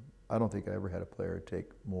them, I don't think I ever had a player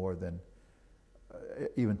take more than,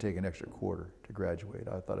 even take an extra quarter to graduate.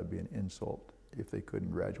 I thought it'd be an insult if they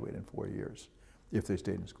couldn't graduate in 4 years, if they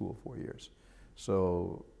stayed in school 4 years.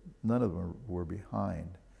 So none of them were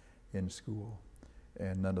behind in school,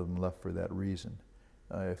 and none of them left for that reason.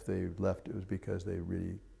 If they left, it was because they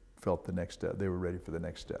really felt the next step. They were ready for the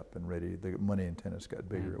next step and ready. The money in tennis got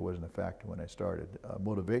bigger. It wasn't a factor when I started.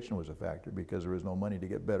 Motivation was a factor because there was no money to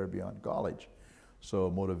get better beyond college.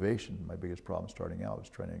 So motivation, my biggest problem starting out was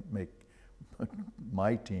trying to make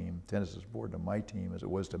my team, tennis as important to my team as it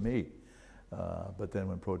was to me. But then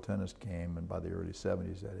when pro tennis came, and by the early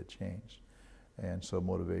 70s, that had changed. And so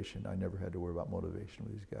motivation, I never had to worry about motivation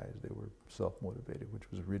with these guys. They were self-motivated, which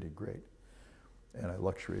was really great, and a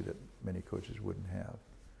luxury that many coaches wouldn't have.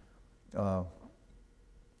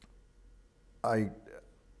 I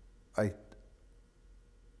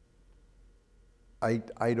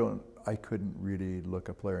couldn't really look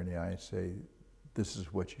a player in the eye and say, this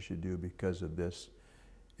is what you should do because of this.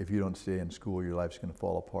 If you don't stay in school, your life's going to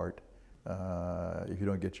fall apart. If you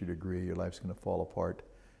don't get your degree, your life's going to fall apart.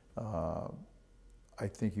 I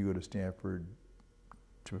think you go to Stanford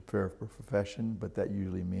to prepare for a profession, but that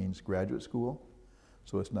usually means graduate school.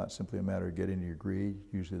 So it's not simply a matter of getting a degree.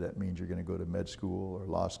 Usually that means you're going to go to med school or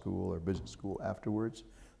law school or business school afterwards.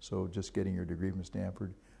 So just getting your degree from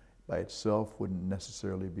Stanford by itself wouldn't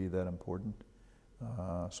necessarily be that important.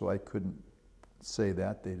 So I couldn't say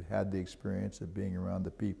that. They'd had the experience of being around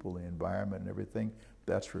the people, the environment and everything.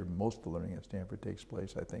 That's where most of the learning at Stanford takes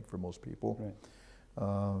place, I think, for most people.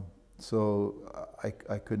 Right. So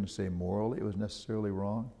I couldn't say morally it was necessarily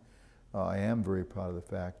wrong. I am very proud of the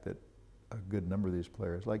fact that a good number of these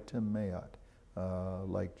players, like Tim Mayotte,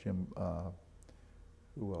 like Jim,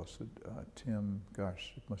 who else? Tim,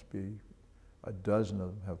 gosh, it must be a dozen of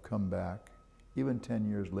them have come back, even 10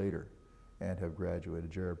 years later, and have graduated.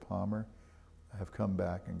 Jared Palmer have come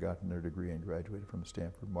back and gotten their degree and graduated from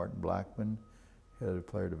Stanford. Martin Blackman, head of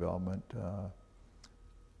player development,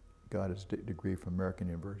 got his degree from American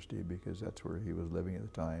University because that's where he was living at the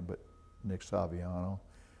time. But Nick Saviano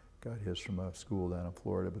got his from a school down in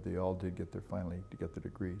Florida, but they all did get finally to get their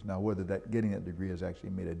degrees. Now, whether getting that degree has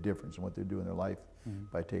actually made a difference in what they do in their life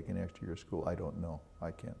by taking an extra year of school, I don't know.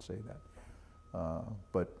 I can't say that.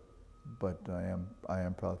 But I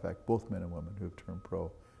am proud of the fact both men and women who have turned pro,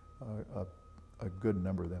 a good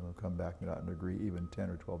number of them have come back and gotten a degree even 10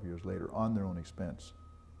 or 12 years later on their own expense.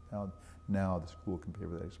 Now the school can pay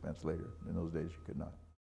for that expense later. In those days, you could not.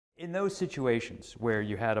 In those situations where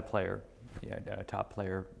you had a player, a top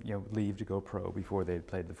player, leave to go pro before they had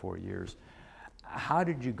played the 4 years, how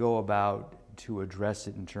did you go about to address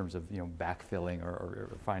it in terms of backfilling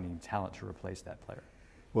or finding talent to replace that player?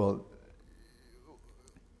 Well,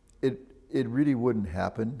 it really wouldn't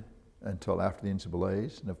happen until after the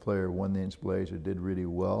NCAAs, and if a player won the NCAAs or did really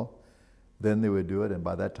well, then they would do it, and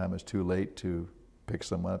by that time it's too late to pick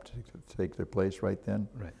someone up to take their place right then.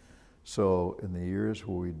 Right. So in the years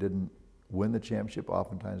where we didn't win the championship,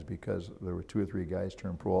 oftentimes because there were 2 or 3 guys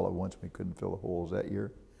turned pro all at once, we couldn't fill the holes that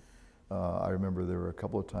year. I remember there were a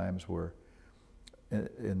couple of times where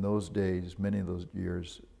in those days, many of those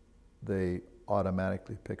years, they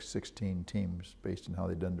automatically picked 16 teams based on how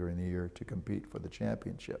they'd done during the year to compete for the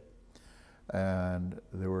championship. And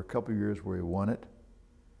there were a couple of years where we won it.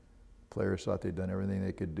 Players thought they'd done everything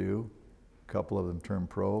they could do. A couple of them turned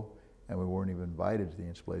pro, and we weren't even invited to the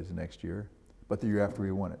NCAAs the next year. But the year after,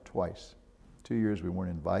 we won it twice. 2 years we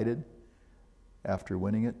weren't invited after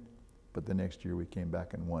winning it, but the next year we came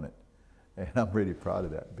back and won it. And I'm really proud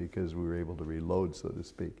of that because we were able to reload, so to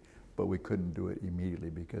speak. But we couldn't do it immediately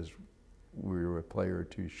because we were a player or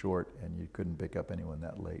two short, and you couldn't pick up anyone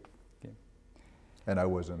that late. Okay. And I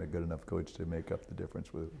wasn't a good enough coach to make up the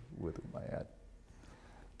difference with whom I had.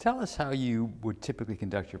 Tell us how you would typically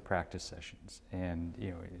conduct your practice sessions, and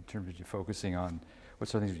in terms of you focusing on what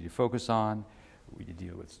sort of things would you focus on? Would you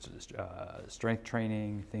deal with strength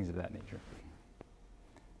training, things of that nature?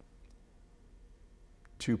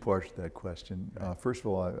 2 parts to that question. First of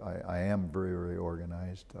all, I am very, very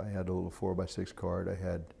organized. I had a little 4x6 card. I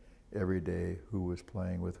had every day who was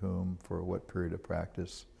playing with whom for what period of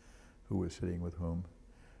practice, who was sitting with whom,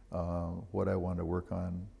 what I wanted to work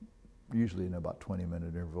on. Usually in about 20-minute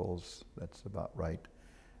intervals, that's about right.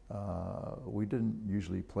 We didn't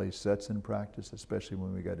usually play sets in practice, especially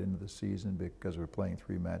when we got into the season because we were playing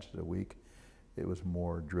 3 matches a week. It was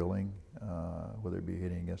more drilling, whether it be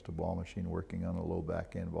hitting against a ball machine, working on a low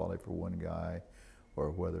backhand volley for one guy,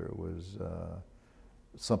 or whether it was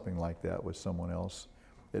something like that with someone else.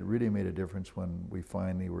 It really made a difference when we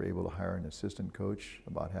finally were able to hire an assistant coach.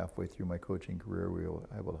 About halfway through my coaching career, we were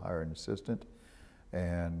able to hire an assistant.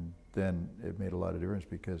 And then it made a lot of difference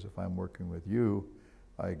because if I'm working with you,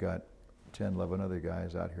 I got 10, 11 other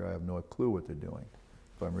guys out here, I have no clue what they're doing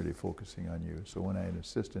if I'm really focusing on you. So when I had an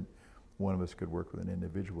assistant, one of us could work with an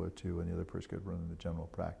individual or 2 and the other person could run the general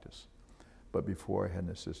practice. But before I had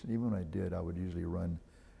an assistant, even when I did, I would usually run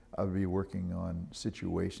I would be working on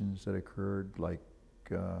situations that occurred, like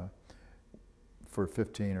for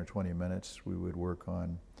 15 or 20 minutes, we would work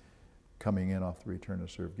on coming in off the return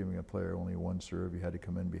of serve, giving a player only one serve. You had to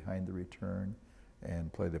come in behind the return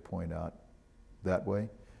and play the point out that way.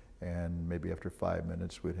 And maybe after 5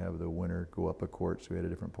 minutes, we'd have the winner go up a court, so we had a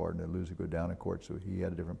different partner. The loser go down a court, so he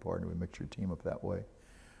had a different partner. We mixed your team up that way.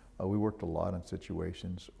 We worked a lot on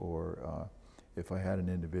situations, or if I had an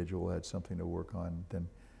individual who had something to work on, then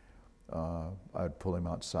I'd pull him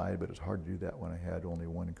outside, but it's hard to do that when I had only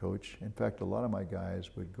one coach. In fact, a lot of my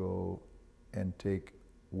guys would go and take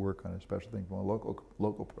work on a special thing from a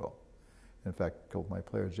local pro. In fact, a couple of my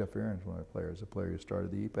players, Jeff Aaron's one of my players, a player who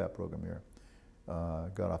started the EPAP program here,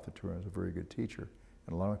 got off the tour and was a very good teacher.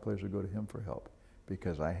 And a lot of my players would go to him for help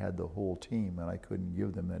because I had the whole team and I couldn't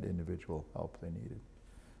give them that individual help they needed.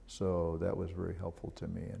 So that was very helpful to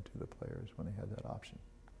me and to the players when they had that option.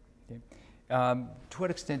 Okay. To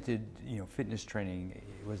what extent did fitness training,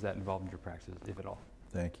 was that involved in your practice, if at all?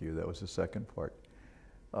 Thank you. That was the second part.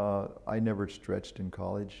 I never stretched in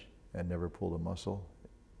college and never pulled a muscle.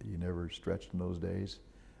 You never stretched in those days.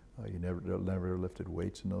 You never lifted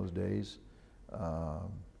weights in those days.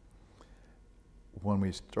 When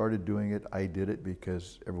we started doing it, I did it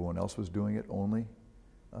because everyone else was doing it only.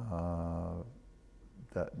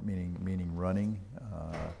 That meaning running,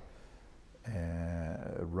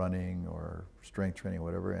 running or strength training,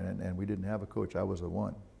 whatever. And we didn't have a coach. I was the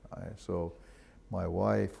one. So my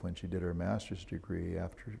wife, when she did her master's degree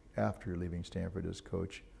after leaving Stanford as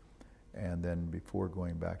coach, and then before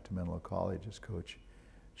going back to Menlo College as coach,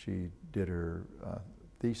 she did her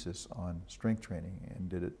thesis on strength training and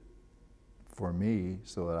did it for me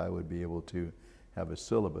so that I would be able to have a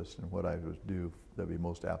syllabus and what I would do that would be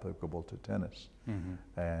most applicable to tennis.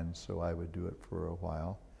 Mm-hmm. And so I would do it for a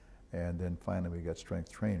while. And then finally we got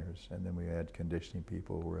strength trainers, and then we had conditioning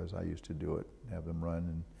people, whereas I used to do it, have them run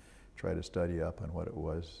and try to study up on what it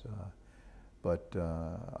was. But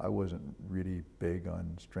I wasn't really big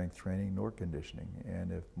on strength training nor conditioning.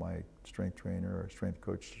 And if my strength trainer or strength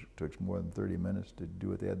coach took more than 30 minutes to do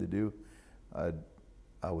what they had to do,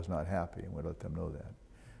 I was not happy and would let them know that.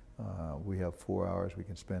 We have 4 hours we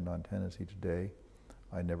can spend on tennis each day.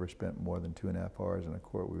 I never spent more than 2.5 hours in a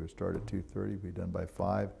court. We would start at 2:30, we'd be done by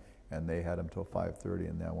 5, and they had them till 5:30,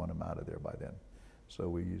 and they want them out of there by then. So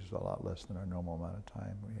we used a lot less than our normal amount of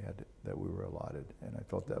time that we were allotted. And I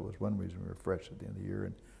felt that was one reason we were fresh at the end of the year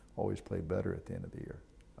and always played better at the end of the year.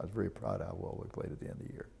 I was very proud of how well we played at the end of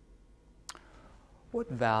the year. What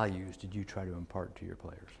values did you try to impart to your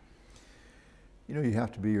players? You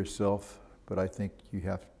have to be yourself, but I think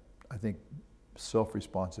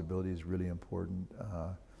self-responsibility is really important.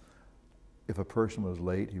 If a person was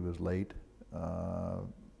late, he was late,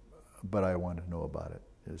 but I wanted to know about it.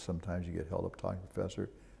 Sometimes you get held up talking to the professor,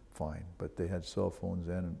 fine, but they had cell phones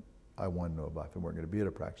then, and I wanted to know about it. If we weren't going to be at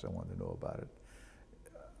a practice, I wanted to know about it.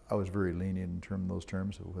 I was very lenient in those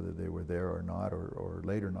terms of whether they were there or not, or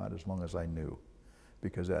late or not, as long as I knew,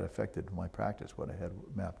 because that affected my practice, what I had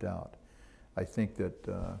mapped out. I think that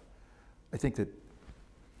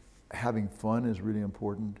having fun is really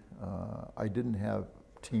important. I didn't have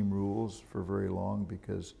team rules for very long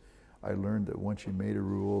because I learned that once you made a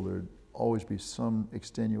rule, there'd always be some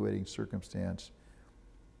extenuating circumstance.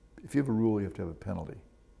 If you have a rule, you have to have a penalty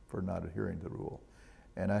for not adhering to the rule.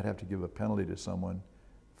 And I'd have to give a penalty to someone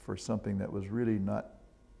for something that was really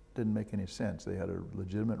didn't make any sense. They had a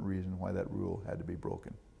legitimate reason why that rule had to be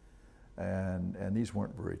broken. And these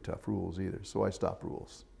weren't very tough rules either, so I stopped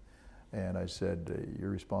rules. And I said, your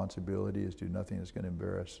responsibility is to do nothing that's going to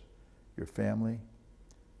embarrass your family,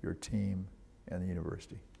 your team, and the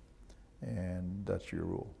university. And that's your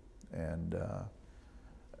rule. And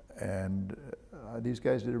these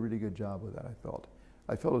guys did a really good job with that, I felt.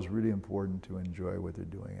 I felt it was really important to enjoy what they're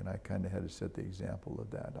doing, and I kind of had to set the example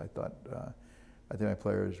of that. I think my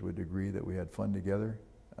players would agree that we had fun together.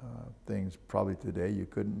 Things probably today you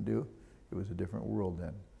couldn't do. It was a different world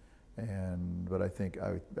then. But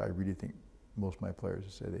I really think most of my players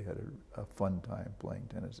would say they had a fun time playing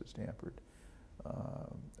tennis at Stanford.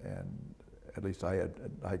 And at least I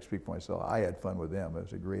speak for myself, I had fun with them. It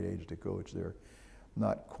was a great age to coach. They're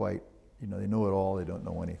not quite, they know it all, they don't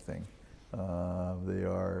know anything. They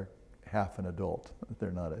are half an adult.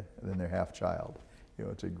 Then they're half child.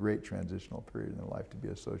 It's a great transitional period in their life to be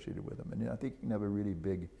associated with them. And I think you can have a really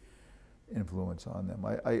big influence on them.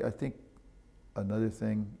 I think another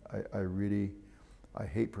thing, I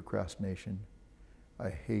hate procrastination. I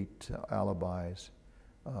hate alibis.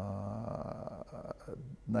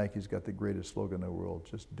 Nike's got the greatest slogan in the world,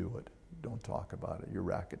 just do it. Don't talk about it. Your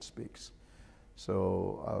racket speaks.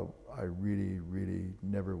 So I really, really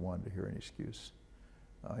never wanted to hear an excuse.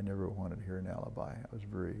 I never wanted to hear an alibi. I was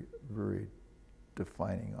very, very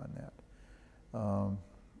defining on that.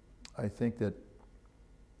 I think that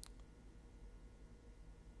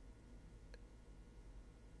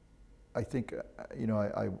you know,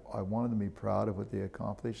 I wanted them to be proud of what they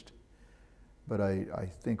accomplished, but I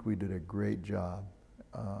think we did a great job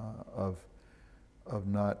of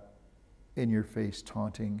not in-your-face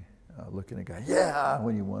taunting, looking at a guy, yeah,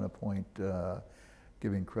 when you won a point,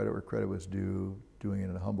 giving credit where credit was due, doing it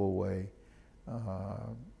in a humble way.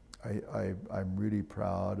 I'm really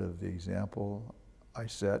proud of the example I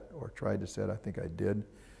set, or tried to set, I think I did,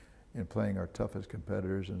 in playing our toughest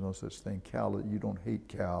competitors. And no such thing. Cal, you don't hate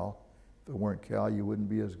Cal. If it weren't Cal, you wouldn't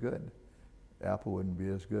be as good. Apple wouldn't be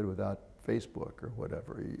as good without Facebook or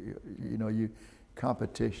whatever. You know,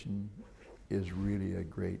 competition is really a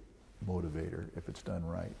great motivator if it's done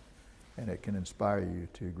right, and it can inspire you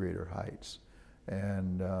to greater heights.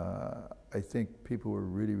 And I think people were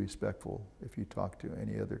really respectful, if you talk to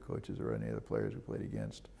any other coaches or any other players we played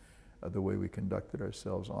against, the way we conducted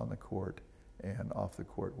ourselves on the court and off the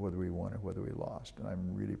court, whether we won or whether we lost. And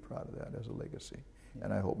I'm really proud of that as a legacy. Yeah.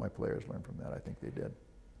 And I hope my players learn from that. I think they did.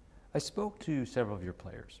 I spoke to several of your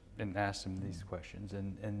players and asked them these questions,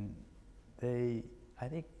 and they, I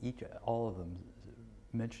think all of them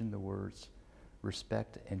mentioned the words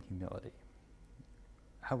respect and humility.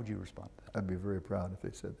 How would you respond to that? I'd be very proud if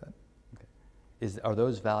they said that. Okay. Are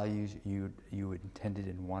those values you intended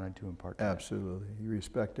and wanted to impart to Absolutely. You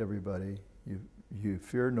respect everybody. You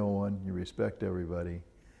fear no one. You respect everybody.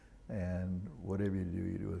 And whatever you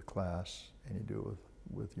do with class, and you do it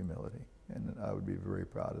with humility. And I would be very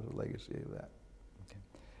proud of the legacy of that. Okay.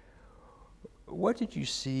 What did you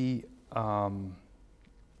see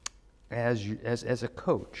as a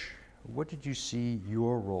coach? What did you see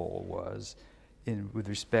your role was with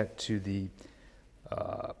respect to the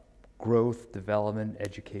growth, development,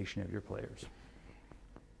 education of your players?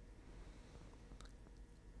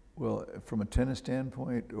 Well, from a tennis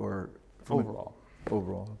standpoint, or from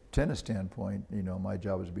overall tennis standpoint, you know, my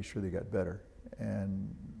job was to be sure they got better,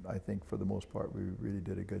 and I think for the most part we really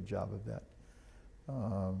did a good job of that.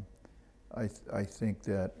 I think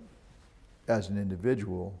that as an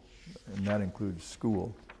individual, and that includes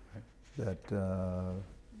school, that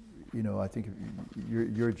you know, I think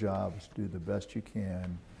your job is to do the best you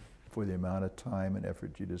can for the amount of time and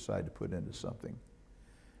effort you decide to put into something.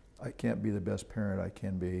 I can't be the best parent I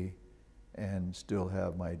can be and still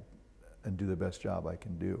have and do the best job I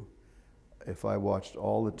can do. If I watched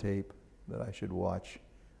all the tape that I should watch,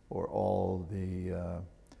 or all the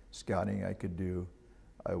scouting I could do,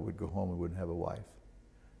 I would go home and wouldn't have a wife.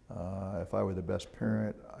 If I were the best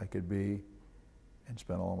parent I could be and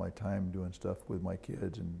spend all my time doing stuff with my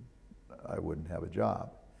kids, and I wouldn't have a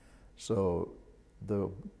job. So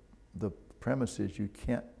the premise is you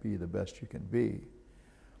can't be the best you can be.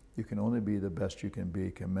 You can only be the best you can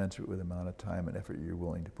be commensurate with the amount of time and effort you're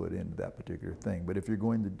willing to put into that particular thing. But if you're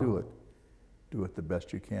going to do it the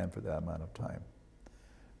best you can for that amount of time.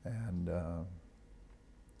 And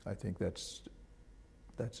I think that's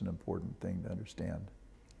an important thing to understand.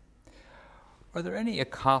 Are there any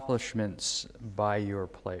accomplishments by your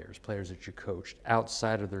players that you coached,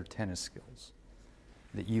 outside of their tennis skills,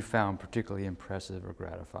 that you found particularly impressive or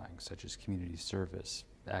gratifying, such as community service,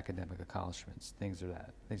 academic accomplishments, things of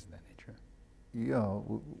that nature? Yeah,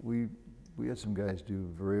 we had some guys do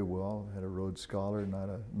very well. Had a Rhodes Scholar,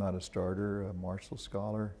 not a starter, a Marshall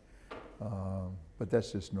Scholar, but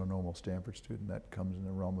that's just no normal Stanford student. That comes in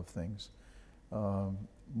the realm of things.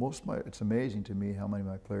 It's amazing to me how many of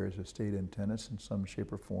my players have stayed in tennis in some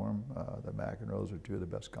shape or form. The McEnroes are two of the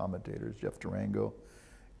best commentators. Jeff Durango,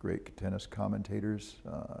 great tennis commentators.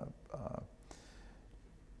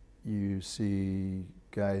 You see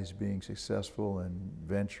guys being successful in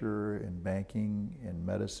venture, in banking, in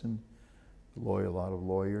medicine. A lot of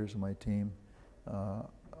lawyers on my team.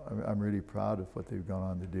 I'm really proud of what they've gone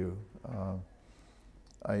on to do.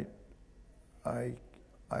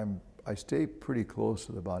 I stay pretty close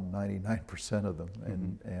with about 99% of them,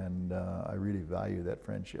 and I really value that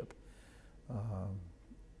friendship.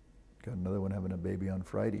 Got another one having a baby on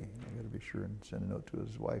Friday. I got to be sure and send a note to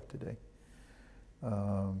his wife today.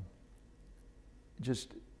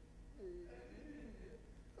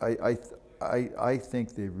 I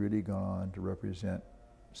think they've really gone on to represent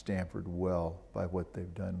Stanford well by what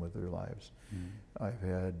they've done with their lives. Mm-hmm. I've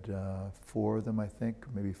had 4 of them, I think,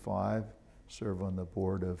 maybe 5, serve on the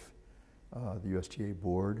board of the USTA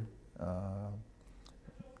board.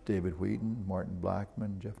 David Wheaton, Martin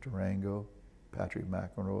Blackman, Jeff Durango, Patrick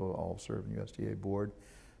McEnroe all serve in the USTA board.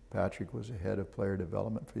 Patrick was the head of player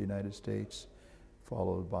development for the United States,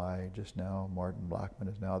 followed by just now Martin Blackman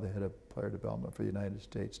is now the head of player development for the United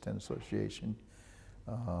States Tennis Association.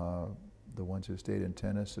 The ones who stayed in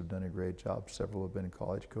tennis have done a great job. Several have been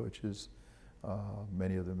college coaches.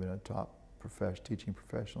 Many of them have been top teaching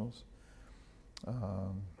professionals.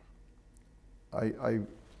 I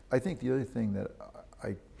think the other thing that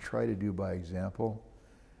I try to do by example,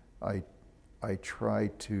 I try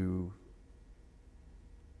to,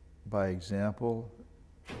 by example,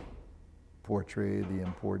 portray the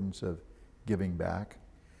importance of giving back.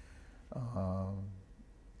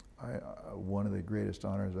 One of the greatest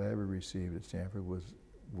honors I ever received at Stanford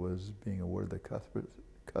was being awarded the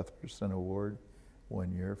Cuthbertson Award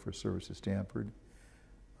one year for service at Stanford.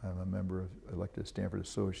 I'm a member of elected Stanford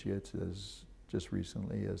Associates as just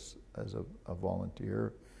recently as a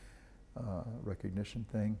volunteer recognition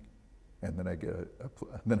thing, and then I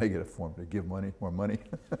get a form to give more money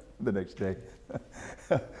the next day.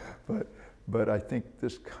 but I think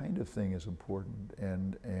this kind of thing is important,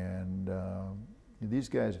 and these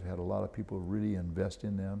guys have had a lot of people really invest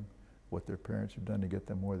in them, what their parents have done to get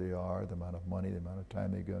them where they are, the amount of money, the amount of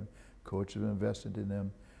time they go. Coaches have invested in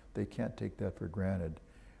them. They can't take that for granted.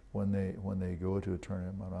 When they go to a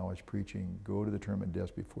tournament, I'm always preaching, go to the tournament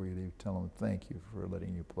desk before you leave, tell them thank you for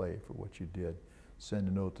letting you play, for what you did. Send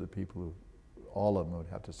a note to the people who, all of them would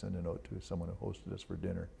have to send a note to someone who hosted us for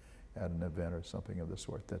dinner at an event or something of the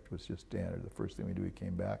sort. That was just standard. The first thing we do, we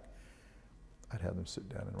came back, I'd have them sit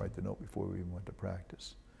down and write the note before we even went to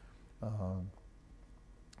practice. I'm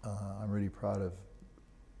really proud of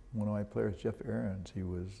one of my players, Jeff Ahrens. He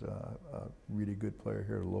was a really good player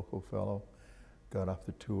here, a local fellow. Got off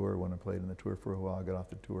the tour, when I played in the tour for a while, got off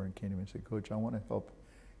the tour and came to me and said, Coach, I want to help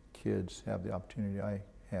kids have the opportunity I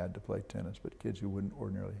had to play tennis, but kids who wouldn't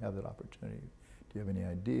ordinarily have that opportunity. Do you have any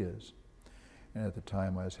ideas? And at the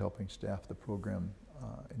time, I was helping staff the program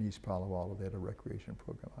in East Palo Alto. They had a recreation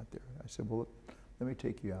program out there. I said, well, let me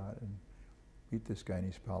take you out and meet this guy in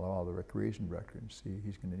East Palo Alto, the recreation director, and see,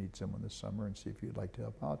 he's going to need someone this summer, and see if you'd like to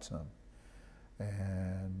help out some.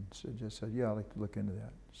 And so just said, yeah, I'd like to look into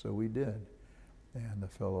that. So we did. And the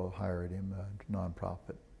fellow hired him, a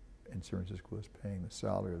nonprofit in San Francisco was paying the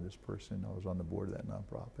salary of this person. I was on the board of that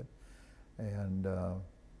nonprofit. And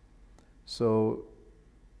so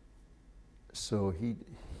he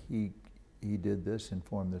did this and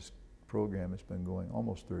formed this program. It's been going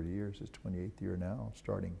almost 30 years. It's 28th year now,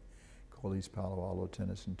 starting, called East Palo Alto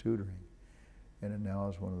Tennis and Tutoring. And it now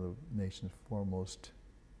is one of the nation's foremost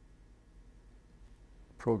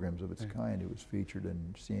programs of its kind. It was featured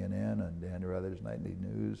in CNN and Dan Rather's Nightly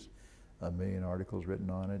News, 1 million articles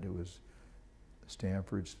written on it. It was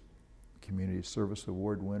Stanford's Community Service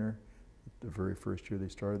Award winner the very first year they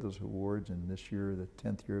started those awards, and this year, the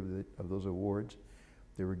 10th year of those awards,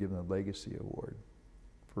 they were given a Legacy Award,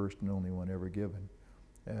 first and only one ever given,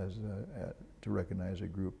 as to recognize a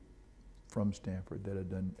group from Stanford that had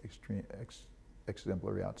done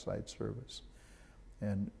exemplary outside service.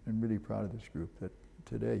 And I'm really proud of this group. That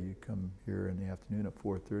today you come here in the afternoon at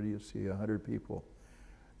 4:30, you'll see 100 people,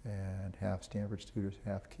 and half Stanford students,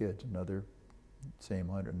 half kids, another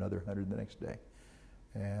 100 the next day,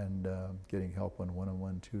 and getting help on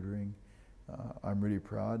one-on-one tutoring. I'm really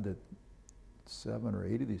proud that 7 or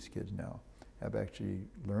 8 of these kids now have actually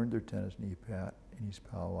learned their tennis in EPAT in East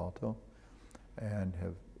Palo Alto, and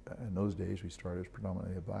have, in those days we started as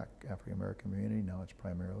predominantly a Black African-American community, now it's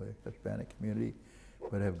primarily a Hispanic community,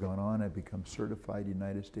 but have gone on and become certified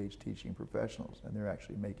United States teaching professionals, and they're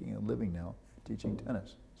actually making a living now teaching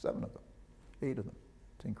tennis, 7 of them, 8 of them.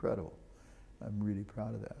 It's incredible. I'm really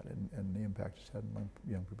proud of that, and the impact it's had on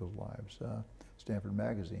young people's lives. Stanford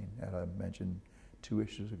Magazine, as I mentioned 2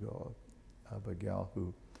 issues ago, of a gal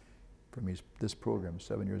who, from this program,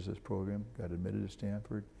 7 years of this program, got admitted to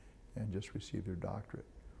Stanford and just received her doctorate.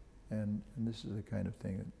 And this is the kind of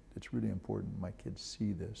thing that it's really important my kids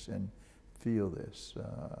see this and feel this.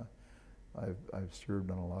 I've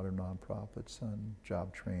served on a lot of nonprofits, on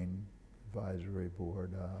Job Train Advisory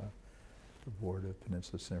Board, the board of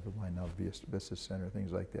Peninsula Center for the Blind, now Vista Center,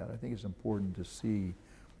 things like that. I think it's important to see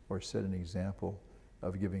or set an example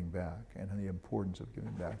of giving back and the importance of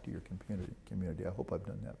giving back to your community. I hope I've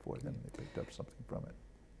done that for them. They picked up something from it.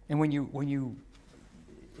 And when you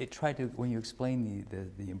explain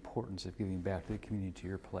the importance of giving back to the community, to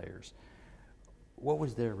your players, what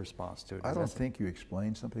was their response to it? I don't think you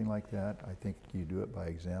explain something like that. I think you do it by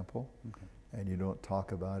example. Okay. And you don't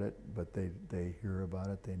talk about it, but they hear about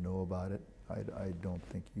it, they know about it. I don't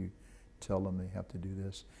think you tell them they have to do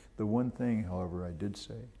this. The one thing, however, I did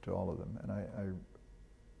say to all of them, and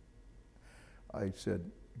I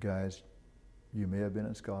said, guys, You may have been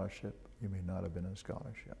in scholarship, you may not have been in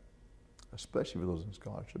scholarship, especially for those in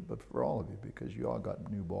scholarship, but for all of you, because you all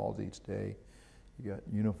got new balls each day, you got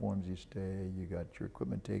uniforms each day, you got your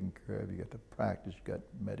equipment taken care of, you got to practice, you got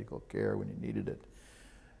medical care when you needed it.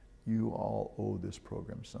 You all owe this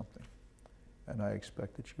program something. And I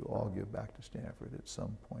expect that you all give back to Stanford at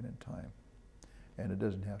some point in time. And it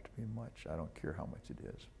doesn't have to be much. I don't care how much it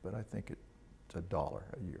is, but I think it's $1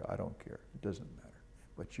 a year. I don't care. It doesn't matter.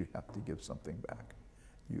 But you have to give something back.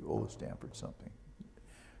 You owe Stanford something.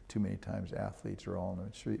 Too many times athletes are all on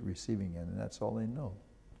the receiving end, and that's all they know,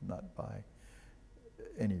 not by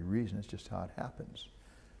any reason. It's just how it happens.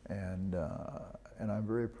 And I'm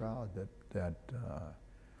very proud that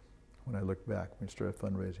when I look back, when we started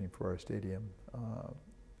fundraising for our stadium,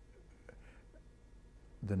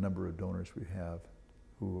 the number of donors we have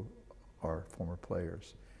who are former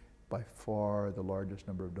players, by far the largest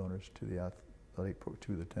number of donors to the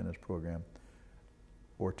to the tennis program,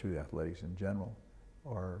 or to the athletics in general,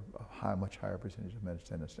 are a much higher percentage of men's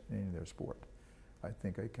tennis than any other sport. I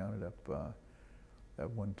think I counted up at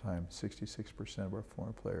one time 66% of our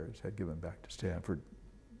former players had given back to Stanford,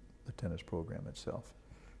 the tennis program itself.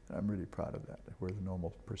 And I'm really proud of that, where the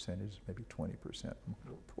normal percentage is maybe 20% from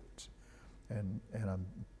sports.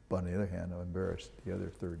 But on the other hand, I'm embarrassed the other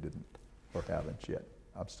third didn't, or haven't yet.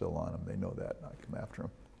 I'm still on them. They know that, and I come after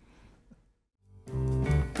them.